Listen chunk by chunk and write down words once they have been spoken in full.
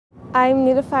I'm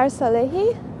Niloufar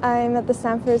Salehi. I'm at the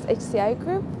Stanford's HCI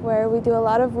group, where we do a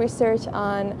lot of research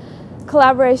on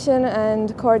collaboration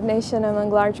and coordination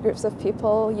among large groups of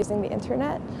people using the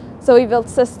internet. So we build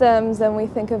systems and we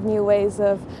think of new ways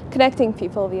of connecting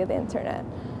people via the internet.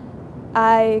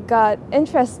 I got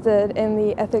interested in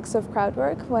the ethics of crowd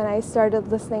work when I started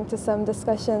listening to some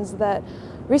discussions that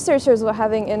researchers were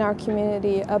having in our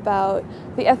community about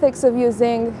the ethics of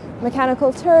using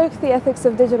Mechanical Turk, the ethics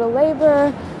of digital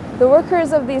labor, the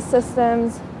workers of these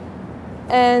systems.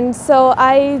 And so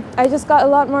I just got a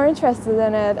lot more interested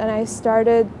in it, and I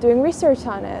started doing research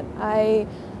on it. I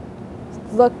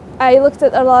looked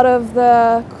at a lot of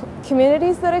the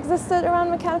communities that existed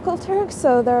around Mechanical Turk,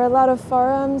 so there are a lot of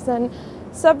forums and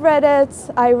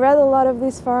subreddits. I read a lot of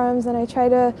these forums and I tried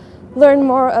to learn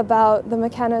more about the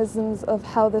mechanisms of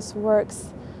how this works.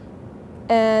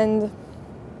 And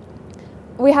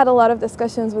we had a lot of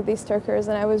discussions with these Turkers,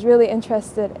 and I was really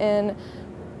interested in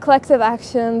collective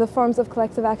action, the forms of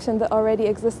collective action that already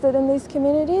existed in these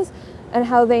communities, and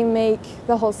how they make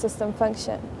the whole system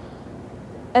function.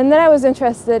 And then I was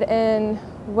interested in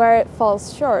where it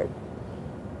falls short.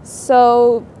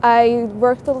 So I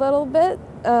worked a little bit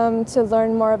to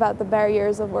learn more about the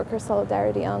barriers of worker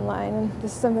solidarity online, and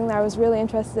this is something that I was really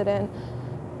interested in.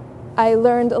 I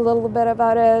learned a little bit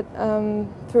about it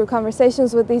through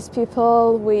conversations with these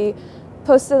people. We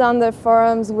posted on the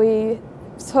forums, we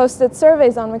posted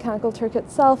surveys on Mechanical Turk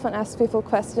itself and asked people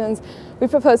questions. We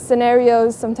proposed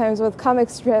scenarios, sometimes with comic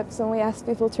strips, and we asked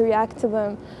people to react to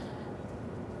them.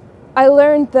 I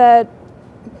learned that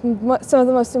some of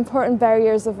the most important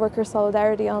barriers of worker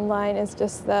solidarity online is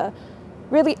just the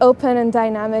really open and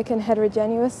dynamic and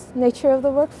heterogeneous nature of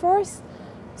the workforce.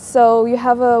 So you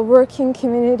have a working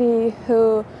community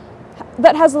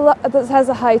that has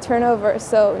a high turnover.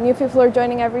 So new people are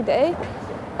joining every day,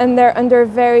 and they're under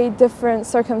very different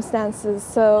circumstances.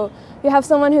 So you have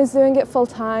someone who's doing it full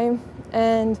time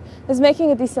and is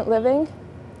making a decent living,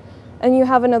 and you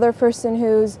have another person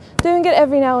who's doing it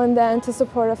every now and then to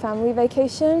support a family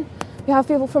vacation. You have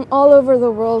people from all over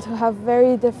the world who have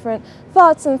very different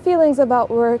thoughts and feelings about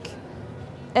work,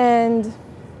 and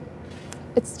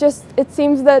it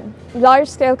seems that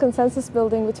large-scale consensus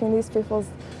building between these people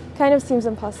kind of seems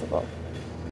impossible.